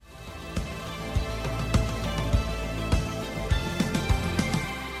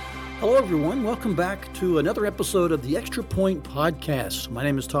Hello, everyone. Welcome back to another episode of the Extra Point Podcast. My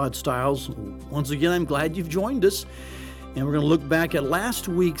name is Todd Stiles. Once again, I'm glad you've joined us. And we're going to look back at last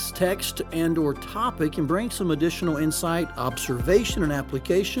week's text and or topic and bring some additional insight, observation, and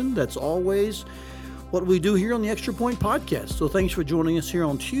application. That's always what we do here on the Extra Point Podcast. So thanks for joining us here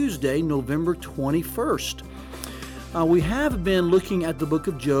on Tuesday, November 21st. We have been looking at the book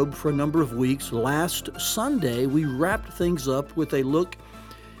of Job for a number of weeks. Last Sunday, we wrapped things up with a look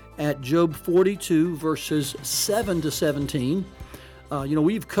at Job 42, verses 7 to 17.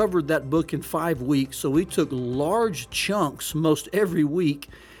 We've covered that book in 5 weeks, so we took large chunks most every week.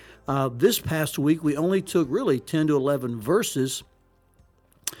 This past week, we only took really 10 to 11 verses.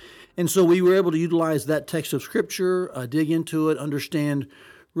 And so we were able to utilize that text of Scripture, dig into it, understand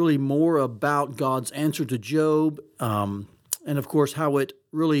really more about God's answer to Job, and of course how it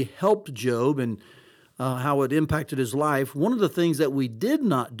really helped Job and how it impacted his life. One of the things that we did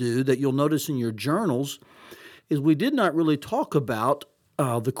not do that you'll notice in your journals is we did not really talk about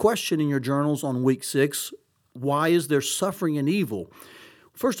the question in your journals on week 6, why is there suffering and evil?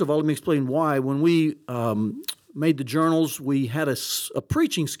 First of all, let me explain why. When we made the journals, we had a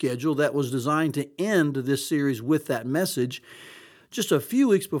preaching schedule that was designed to end this series with that message. Just a few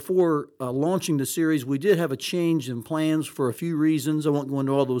weeks before launching the series, we did have a change in plans for a few reasons. I won't go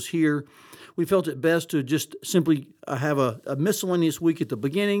into all those here. We felt it best to just simply have a miscellaneous week at the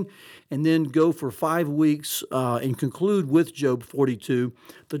beginning and then go for 5 weeks and conclude with Job 42.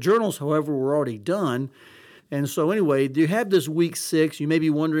 The journals, however, were already done. And so anyway, you have this week 6. You may be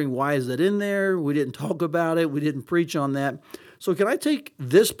wondering, why is that in there? We didn't talk about it. We didn't preach on that. So can I take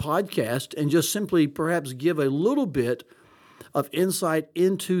this podcast and just simply perhaps give a little bit of insight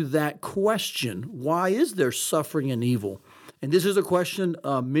into that question? Why is there suffering and evil? And this is a question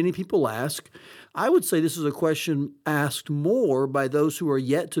many people ask. I would say this is a question asked more by those who are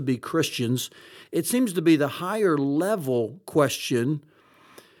yet to be Christians. It seems to be the higher level question.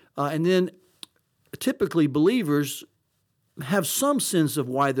 And then typically believers have some sense of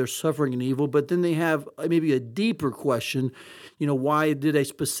why they're suffering and evil, but then they have maybe a deeper question. Why did a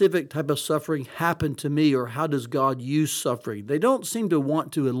specific type of suffering happen to me, or how does God use suffering? They don't seem to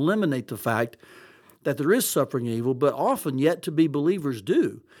want to eliminate the fact that there is suffering and evil, but often yet to be believers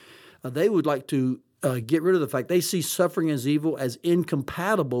do. They would like to get rid of the fact they see suffering as evil as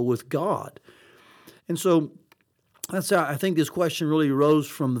incompatible with God. And so that's how I think this question really arose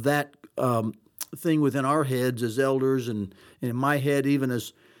from that thing within our heads as elders, and in my head even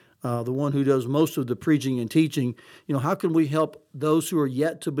as the one who does most of the preaching and teaching. How can we help those who are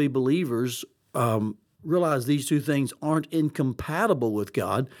yet to be believers realize these two things aren't incompatible with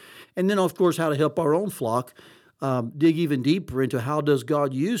God? And then, of course, how to help our own flock dig even deeper into how does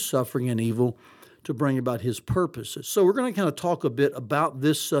God use suffering and evil to bring about His purposes. So we're going to kind of talk a bit about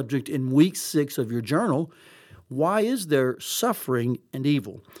this subject in week 6 of your journal. Why is there suffering and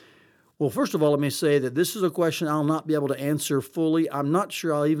evil? Well, first of all, let me say that this is a question I'll not be able to answer fully. I'm not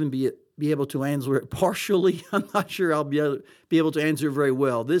sure I'll even be able to answer it partially. I'm not sure I'll be able to answer it very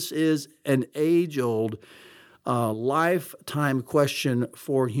well. This is an age-old lifetime question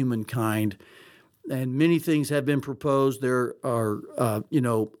for humankind, and many things have been proposed. There are,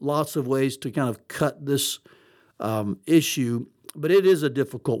 lots of ways to kind of cut this issue, but it is a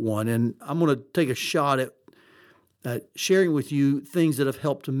difficult one, and I'm going to take a shot at sharing with you things that have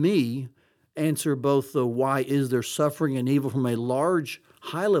helped me answer both the why is there suffering and evil from a large,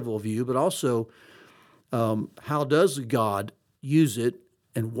 high-level view, but also how does God use it,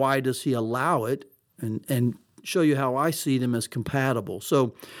 and why does He allow it, and show you how I see them as compatible.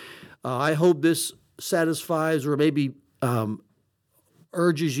 So I hope this satisfies or maybe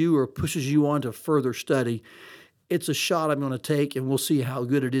urges you or pushes you on to further study. It's a shot I'm going to take, and we'll see how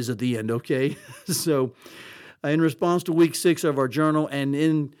good it is at the end, okay? So in response to week 6 of our journal and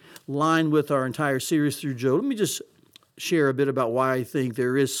in line with our entire series through Job, let me just share a bit about why I think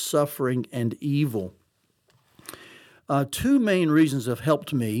there is suffering and evil. 2 main reasons have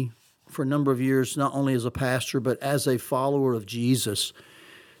helped me for a number of years, not only as a pastor, but as a follower of Jesus.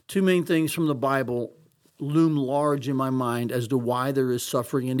 2 main things from the Bible loom large in my mind as to why there is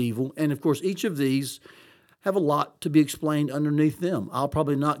suffering and evil. And of course, each of these have a lot to be explained underneath them. I'll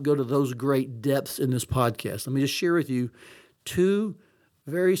probably not go to those great depths in this podcast. Let me just share with you 2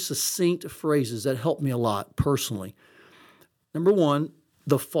 very succinct phrases that helped me a lot personally. Number 1,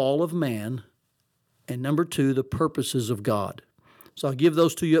 the fall of man, and number 2, the purposes of God. So I'll give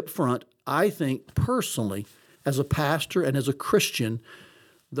those to you up front. I think personally, as a pastor and as a Christian,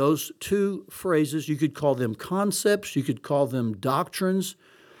 those 2 phrases, you could call them concepts, you could call them doctrines,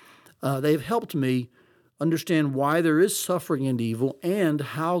 they've helped me understand why there is suffering and evil, and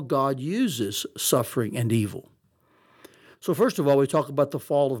how God uses suffering and evil. So first of all, we talk about the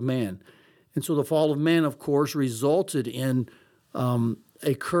fall of man. And so the fall of man, of course, resulted in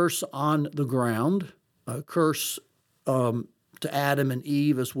a curse on the ground, a curse to Adam and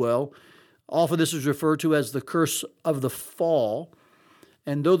Eve as well. Often this is referred to as the curse of the fall.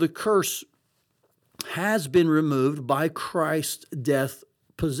 And though the curse has been removed by Christ's death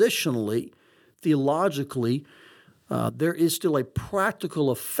positionally, theologically, there is still a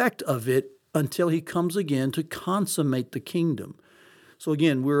practical effect of it until he comes again to consummate the kingdom. So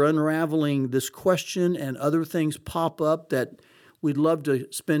again, we're unraveling this question, and other things pop up that we'd love to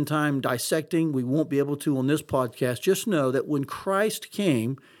spend time dissecting. We won't be able to on this podcast. Just know that when Christ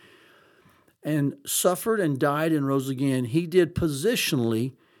came and suffered and died and rose again, he did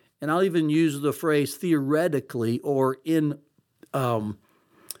positionally, and I'll even use the phrase theoretically, or he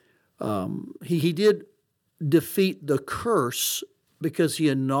did defeat the curse because he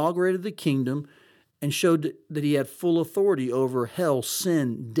inaugurated the kingdom and showed that he had full authority over hell,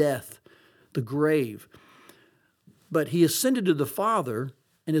 sin, death, the grave. But he ascended to the Father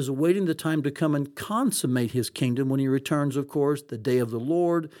and is awaiting the time to come and consummate his kingdom when he returns, of course, the day of the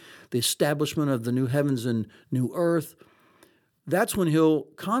Lord, the establishment of the new heavens and new earth. That's when he'll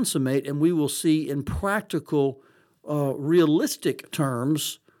consummate, and we will see in practical, realistic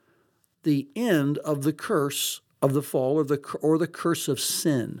terms, the end of the curse of the fall, or the curse of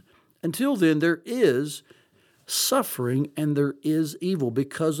sin. Until then, there is suffering and there is evil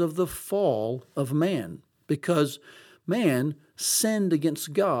because of the fall of man, because man sinned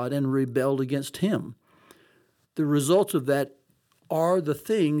against God and rebelled against him. The result of that are the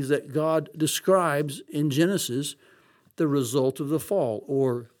things that God describes in Genesis, the result of the fall,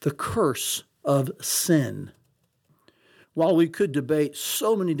 or the curse of sin. While we could debate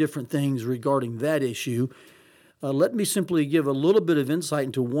so many different things regarding that issue, let me simply give a little bit of insight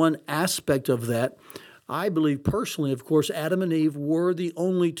into one aspect of that. I believe personally, of course, Adam and Eve were the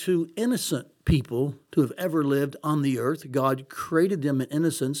only two innocent people to have ever lived on the earth. God created them in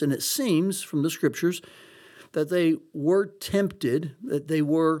innocence, and it seems from the Scriptures that they were tempted, that they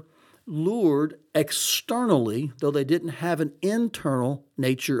were lured externally, though they didn't have an internal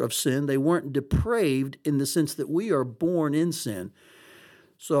nature of sin. They weren't depraved in the sense that we are born in sin.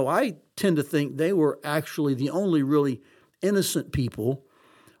 So I tend to think they were actually the only really innocent people.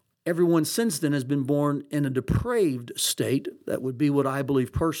 Everyone since then has been born in a depraved state. That would be what I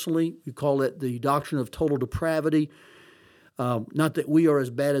believe personally. We call it the doctrine of total depravity. Not that we are as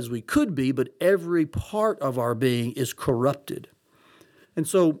bad as we could be, but every part of our being is corrupted. And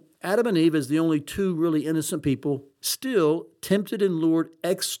so Adam and Eve, as the only two really innocent people, still tempted and lured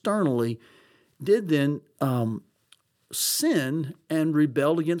externally, did then sin and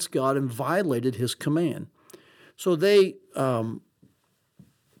rebelled against God and violated his command. So they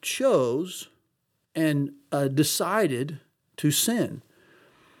chose and decided to sin.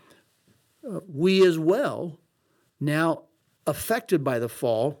 We as well, now affected by the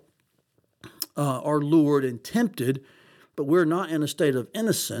fall, are lured and tempted, but we're not in a state of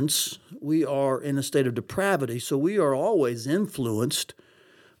innocence. We are in a state of depravity, so we are always influenced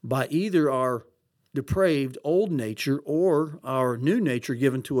by either our depraved old nature or our new nature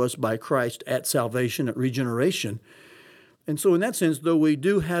given to us by Christ at salvation, at regeneration. And so in that sense, though we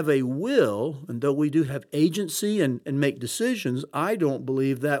do have a will, and though we do have agency and make decisions, I don't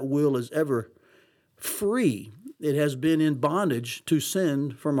believe that will is ever free. It has been in bondage to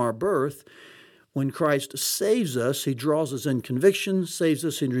sin from our birth. When Christ saves us, he draws us in conviction, saves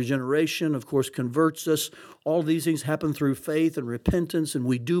us in regeneration, of course, converts us. All these things happen through faith and repentance, and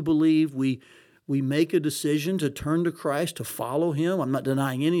we do believe. We make a decision to turn to Christ, to follow him. I'm not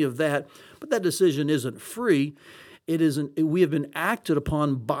denying any of that, but that decision isn't free. We have been acted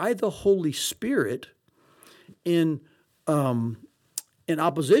upon by the Holy Spirit in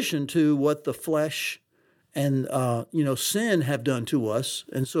opposition to what the flesh and sin have done to us.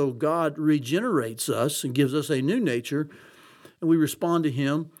 And so God regenerates us and gives us a new nature, and we respond to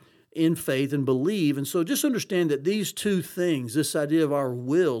him in faith and believe. And so just understand that these two things, this idea of our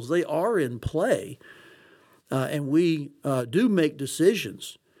wills, they are in play, and we do make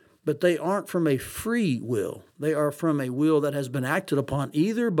decisions, but they aren't from a free will. They are from a will that has been acted upon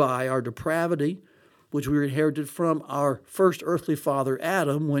either by our depravity, which we inherited from our first earthly father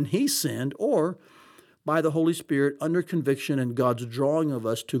Adam when he sinned, or by the Holy Spirit under conviction and God's drawing of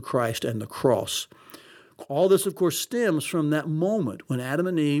us to Christ and the cross. All this, of course, stems from that moment when Adam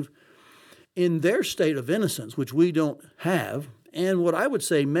and Eve, in their state of innocence, which we don't have, and what I would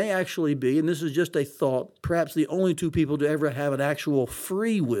say may actually be, and this is just a thought, perhaps the only two people to ever have an actual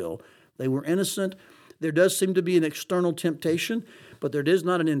free will. They were innocent. There does seem to be an external temptation, but there is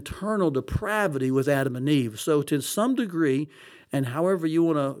not an internal depravity with Adam and Eve. So to some degree, and however you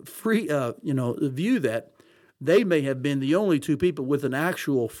want to view that, they may have been the only two people with an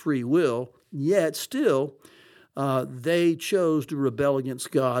actual free will, yet still they chose to rebel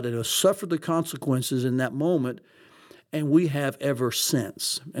against God and have suffered the consequences in that moment, and we have ever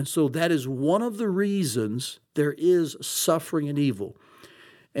since. And so that is one of the reasons there is suffering and evil.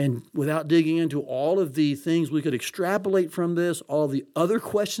 And without digging into all of the things we could extrapolate from this, all the other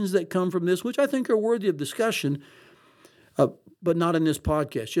questions that come from this, which I think are worthy of discussion, but not in this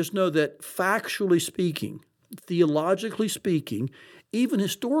podcast. Just know that factually speaking, theologically speaking, even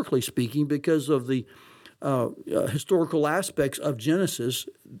historically speaking, because of the historical aspects of Genesis,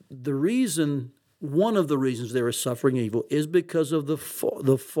 one of the reasons there is suffering and evil is because of the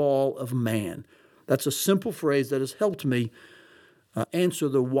fall of man. That's a simple phrase that has helped me answer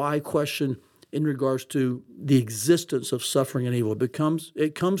the why question in regards to the existence of suffering and evil.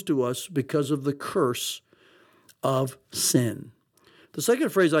 It comes to us because of the curse of sin. The second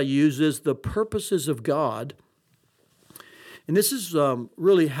phrase I use is the purposes of God. And this is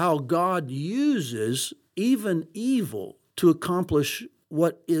really how God uses even evil to accomplish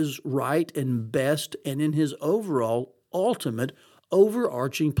what is right and best and in his overall, ultimate,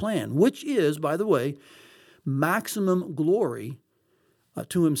 overarching plan, which is, by the way, maximum glory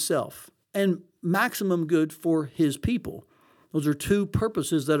to himself and maximum good for his people. Those are two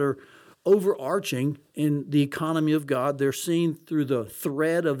purposes that are overarching in the economy of God. They're seen through the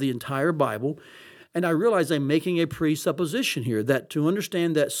thread of the entire Bible. And I realize I'm making a presupposition here that to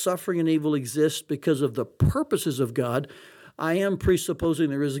understand that suffering and evil exist because of the purposes of God, I am presupposing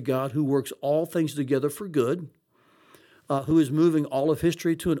there is a God who works all things together for good, who is moving all of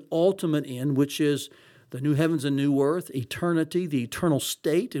history to an ultimate end, which is the new heavens and new earth, eternity, the eternal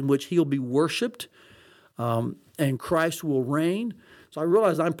state in which he'll be worshiped, and Christ will reign. So I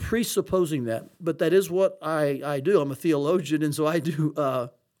realize I'm presupposing that, but that is what I do. I'm a theologian, and so I do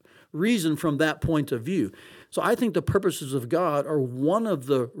reason from that point of view. So I think the purposes of God are one of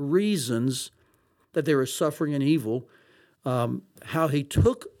the reasons that there is suffering and evil, how he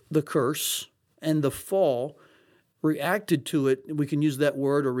took the curse and the fall, reacted to it, we can use that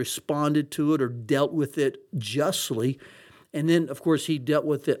word, or responded to it, or dealt with it justly. And then, of course, he dealt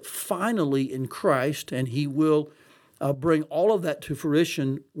with it finally in Christ, and he will bring all of that to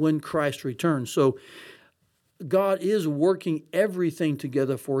fruition when Christ returns. So God is working everything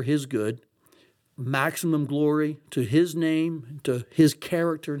together for his good, maximum glory to his name, to his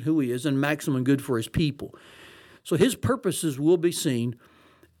character and who he is, and maximum good for his people. So his purposes will be seen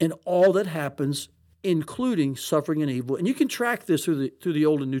in all that happens, including suffering and evil. And you can track this through the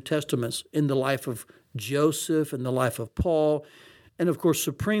Old and New Testaments in the life of Joseph, in the life of Paul, and of course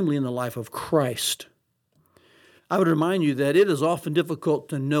supremely in the life of Christ. I would remind you that it is often difficult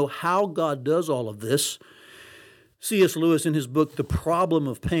to know how God does all of this. C.S. Lewis, in his book, The Problem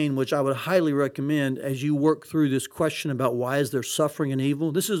of Pain, which I would highly recommend as you work through this question about why is there suffering and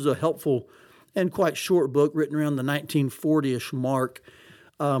evil. This is a helpful and quite short book written around the 1940-ish mark.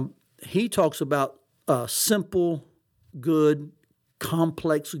 He talks about simple good,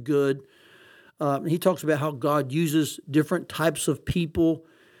 complex good. He talks about how God uses different types of people,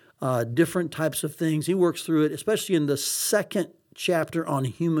 different types of things. He works through it, especially in the second chapter on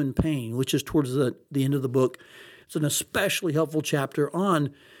human pain, which is towards the end of the book. It's an especially helpful chapter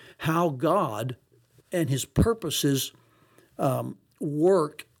on how God and his purposes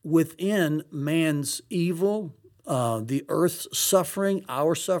work within man's evil, the earth's suffering,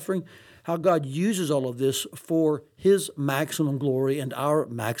 our suffering, how God uses all of this for his maximum glory and our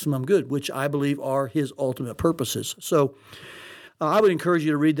maximum good, which I believe are his ultimate purposes. So I would encourage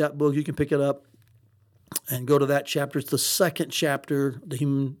you to read that book. You can pick it up and go to that chapter. It's the second chapter, the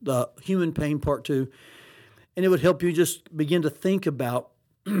human pain part 2. And it would help you just begin to think about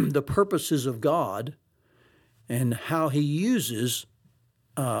the purposes of God and how he uses,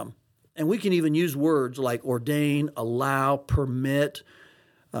 and we can even use words like ordain, allow, permit,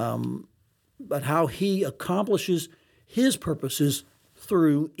 but how he accomplishes his purposes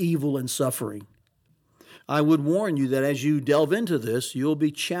through evil and suffering. I would warn you that as you delve into this, you'll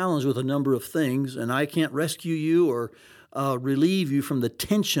be challenged with a number of things, and I can't rescue you or relieve you from the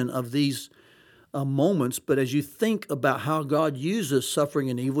tension of these moments, but as you think about how God uses suffering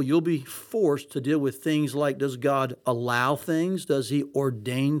and evil, you'll be forced to deal with things like, does God allow things? Does he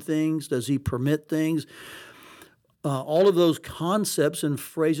ordain things? Does he permit things? All of those concepts and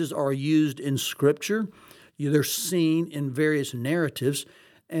phrases are used in Scripture. They're seen in various narratives,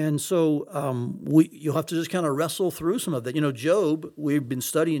 And so you'll have to just kind of wrestle through some of that. Job, we've been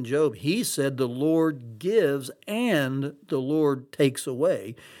studying Job. He said the Lord gives and the Lord takes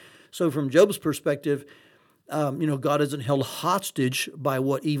away. So from Job's perspective, God isn't held hostage by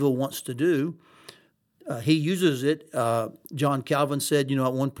what evil wants to do. He uses it. John Calvin said,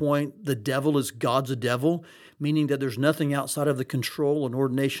 at one point, the devil is God's devil, meaning that there's nothing outside of the control and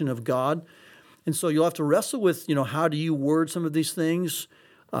ordination of God. And so you'll have to wrestle with, how do you word some of these things?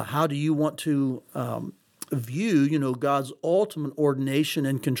 How do you want to view, God's ultimate ordination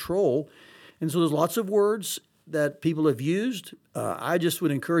and control? And so there's lots of words that people have used. I just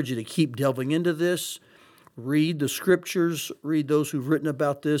would encourage you to keep delving into this. Read the scriptures. Read those who've written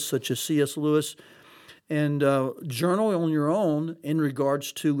about this, such as C.S. Lewis. And journal on your own in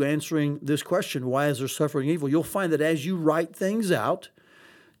regards to answering this question, why is there suffering and evil? You'll find that as you write things out,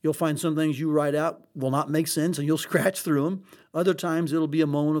 you'll find some things you write out will not make sense, and you'll scratch through them. Other times, it'll be a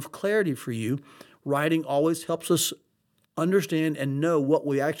moment of clarity for you. Writing always helps us understand and know what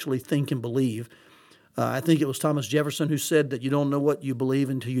we actually think and believe. I think it was Thomas Jefferson who said that you don't know what you believe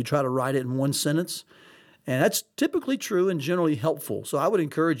until you try to write it in one sentence. And that's typically true and generally helpful. So I would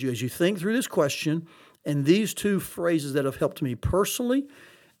encourage you, as you think through this question and these two phrases that have helped me personally,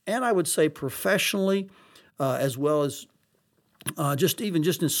 and I would say professionally, as well as just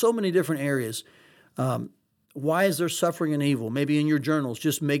in so many different areas. Why is there suffering and evil? Maybe in your journals,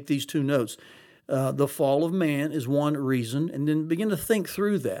 just make these two notes. The fall of man is one reason, and then begin to think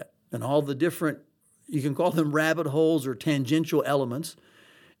through that and all the different, you can call them rabbit holes or tangential elements,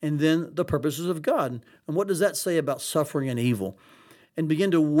 and then the purposes of God. And what does that say about suffering and evil? And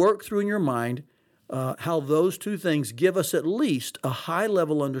begin to work through in your mind how those two things give us at least a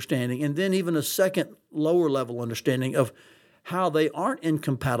high-level understanding and then even a second lower-level understanding of how they aren't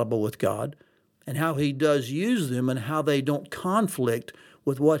incompatible with God and how He does use them and how they don't conflict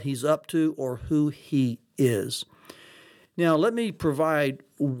with what He's up to or who He is. Now, let me provide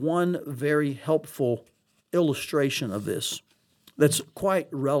one very helpful illustration of this that's quite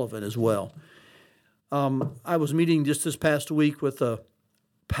relevant as well. I was meeting just this past week with a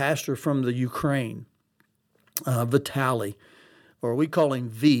pastor from the Ukraine, Vitaly, or we call him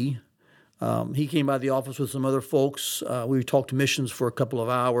V. He came by the office with some other folks. We talked missions for a couple of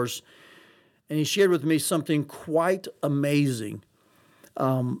hours, and he shared with me something quite amazing.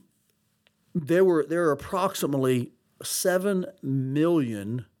 There are approximately 7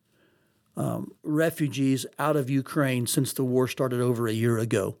 million refugees out of Ukraine since the war started over a year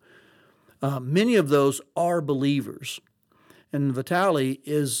ago. Many of those are believers. And Vitaly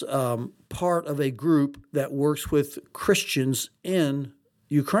is part of a group that works with Christians in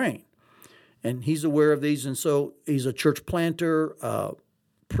Ukraine. And he's aware of these, and so he's a church planter,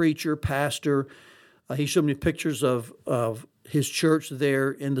 preacher, pastor. He showed me pictures of his church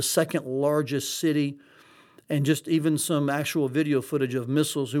there in the second largest city, and just even some actual video footage of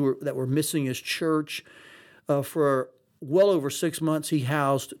missiles that were missing his church. For well over 6 months, he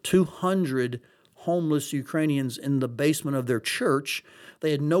housed 200 homeless Ukrainians in the basement of their church. They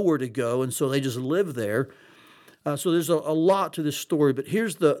had nowhere to go, and so they just lived there. So there's a lot to this story, but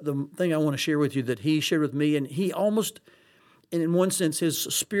here's the thing I want to share with you that he shared with me, and he almost, in one sense, his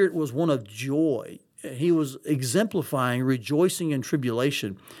spirit was one of joy. He was exemplifying rejoicing in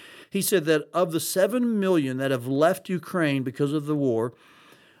tribulation. He said that of the 7 million that have left Ukraine because of the war,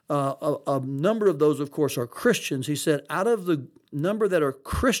 a number of those, of course, are Christians. He said out of the number that are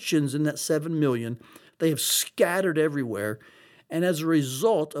Christians in that 7 million, they have scattered everywhere, and as a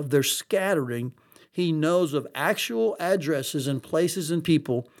result of their scattering, he knows of actual addresses and places and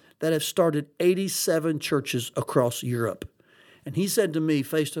people that have started 87 churches across Europe. And he said to me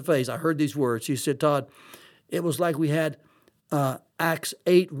face to face, I heard these words. He said, Todd, it was like we had Acts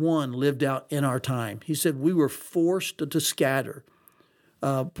 8:1 lived out in our time. He said we were forced to scatter,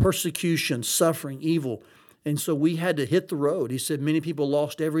 persecution, suffering, evil. And so we had to hit the road. He said many people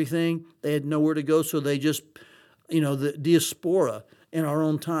lost everything. They had nowhere to go, so they just, the diaspora in our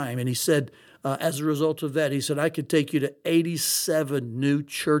own time. And he said, as a result of that, he said, I could take you to 87 new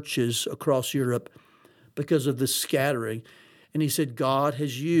churches across Europe because of this scattering. And he said, God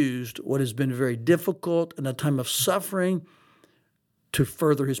has used what has been very difficult and a time of suffering to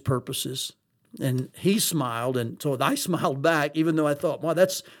further His purposes. And he smiled, and so I smiled back, even though I thought, wow,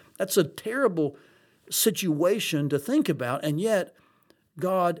 that's a terrible situation to think about. And yet,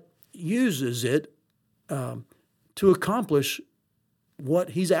 God uses it to accomplish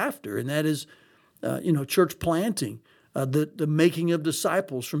what He's after, and that is, church planting, the making of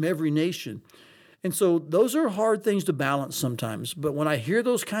disciples from every nation. And so those are hard things to balance sometimes. But when I hear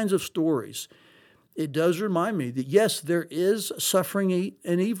those kinds of stories, it does remind me that, yes, there is suffering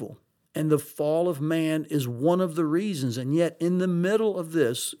and evil, and the fall of man is one of the reasons. And yet, in the middle of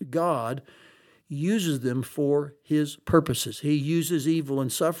this, God uses them for his purposes. He uses evil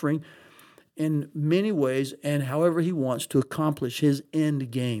and suffering in many ways and however he wants to accomplish his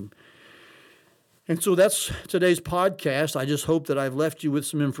end game. And so that's today's podcast. I just hope that I've left you with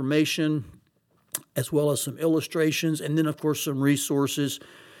some information as well as some illustrations, and then, of course, some resources.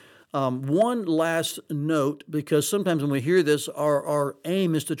 One last note, because sometimes when we hear this, our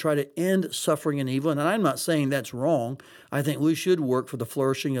aim is to try to end suffering and evil, and I'm not saying that's wrong. I think we should work for the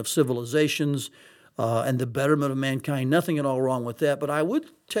flourishing of civilizations and the betterment of mankind. Nothing at all wrong with that. But I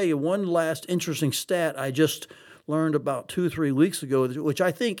would tell you one last interesting stat I just learned about 2 or 3 weeks ago, which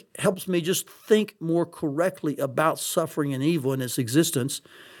I think helps me just think more correctly about suffering and evil and its existence.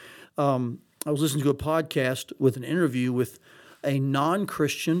 I was listening to a podcast with an interview with a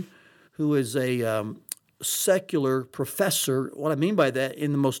non-Christian who is a secular professor. What I mean by that,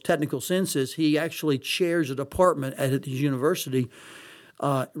 in the most technical sense, is he actually chairs a department at his university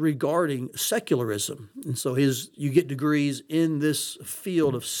regarding secularism. And so you get degrees in this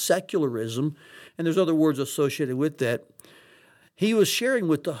field of secularism, and there's other words associated with that. He was sharing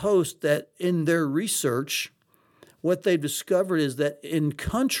with the host that in their research, what they've discovered is that in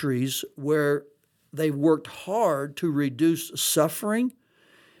countries where they've worked hard to reduce suffering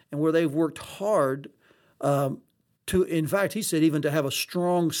and where they've worked hard to, in fact, he said, even to have a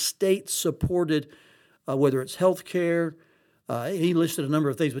strong state-supported, whether it's health care, he listed a number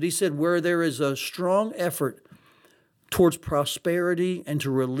of things, but he said where there is a strong effort towards prosperity and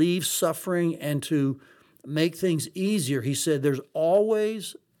to relieve suffering and to make things easier, he said there's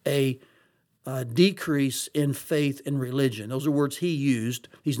always a decrease in faith and religion. Those are words he used.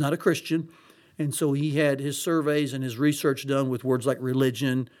 He's not a Christian, and so he had his surveys and his research done with words like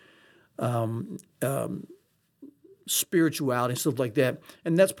religion, spirituality, stuff like that.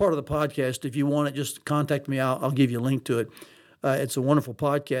 And that's part of the podcast. If you want it, just contact me. I'll give you a link to it. It's a wonderful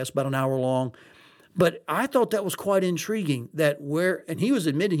podcast, about an hour long. But I thought that was quite intriguing, and he was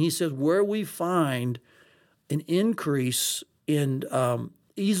admitting, he says, where we find an increase in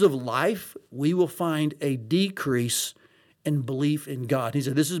ease of life, we will find a decrease in belief in God. He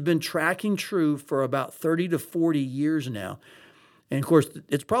said this has been tracking true for about 30 to 40 years now. And, of course,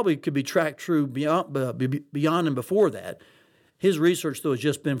 it's probably could be tracked true beyond and before that. His research, though, has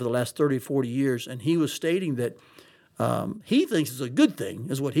just been for the last 30, 40 years, and he was stating that he thinks it's a good thing,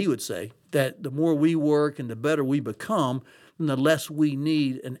 is what he would say, that the more we work and the better we become, then the less we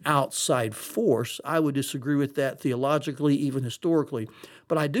need an outside force. I would disagree with that theologically, even historically.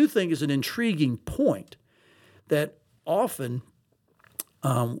 But I do think it's an intriguing point that often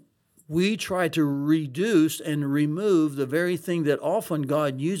we try to reduce and remove the very thing that often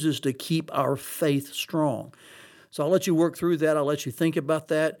God uses to keep our faith strong. So I'll let you work through that. I'll let you think about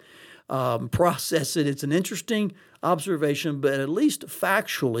that, process it. It's an interesting observation, but at least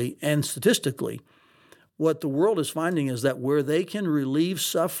factually and statistically, what the world is finding is that where they can relieve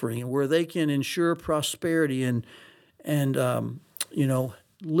suffering and where they can ensure prosperity and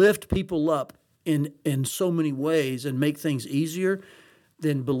lift people up in so many ways and make things easier,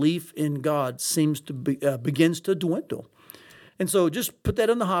 then belief in God seems to begins to dwindle. And so just put that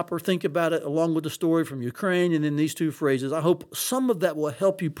in the hopper, think about it along with the story from Ukraine and then these two phrases. I hope some of that will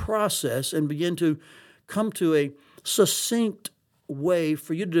help you process and begin to come to a succinct way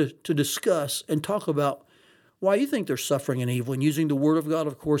for you to discuss and talk about why you think there's suffering and evil, and using the Word of God,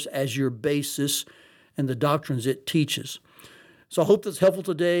 of course, as your basis and the doctrines it teaches. So I hope that's helpful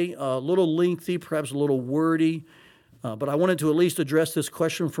today. A little lengthy, perhaps a little wordy, but I wanted to at least address this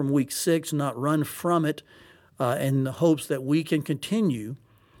question from week 6, not run from it, in the hopes that we can continue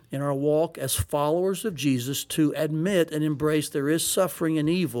in our walk as followers of Jesus to admit and embrace there is suffering and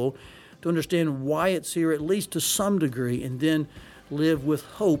evil, to understand why it's here, at least to some degree, and then live with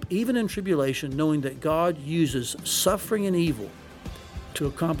hope, even in tribulation, knowing that God uses suffering and evil to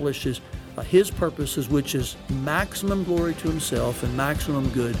accomplish His purposes, which is maximum glory to Himself and maximum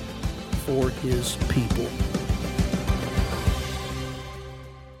good for His people.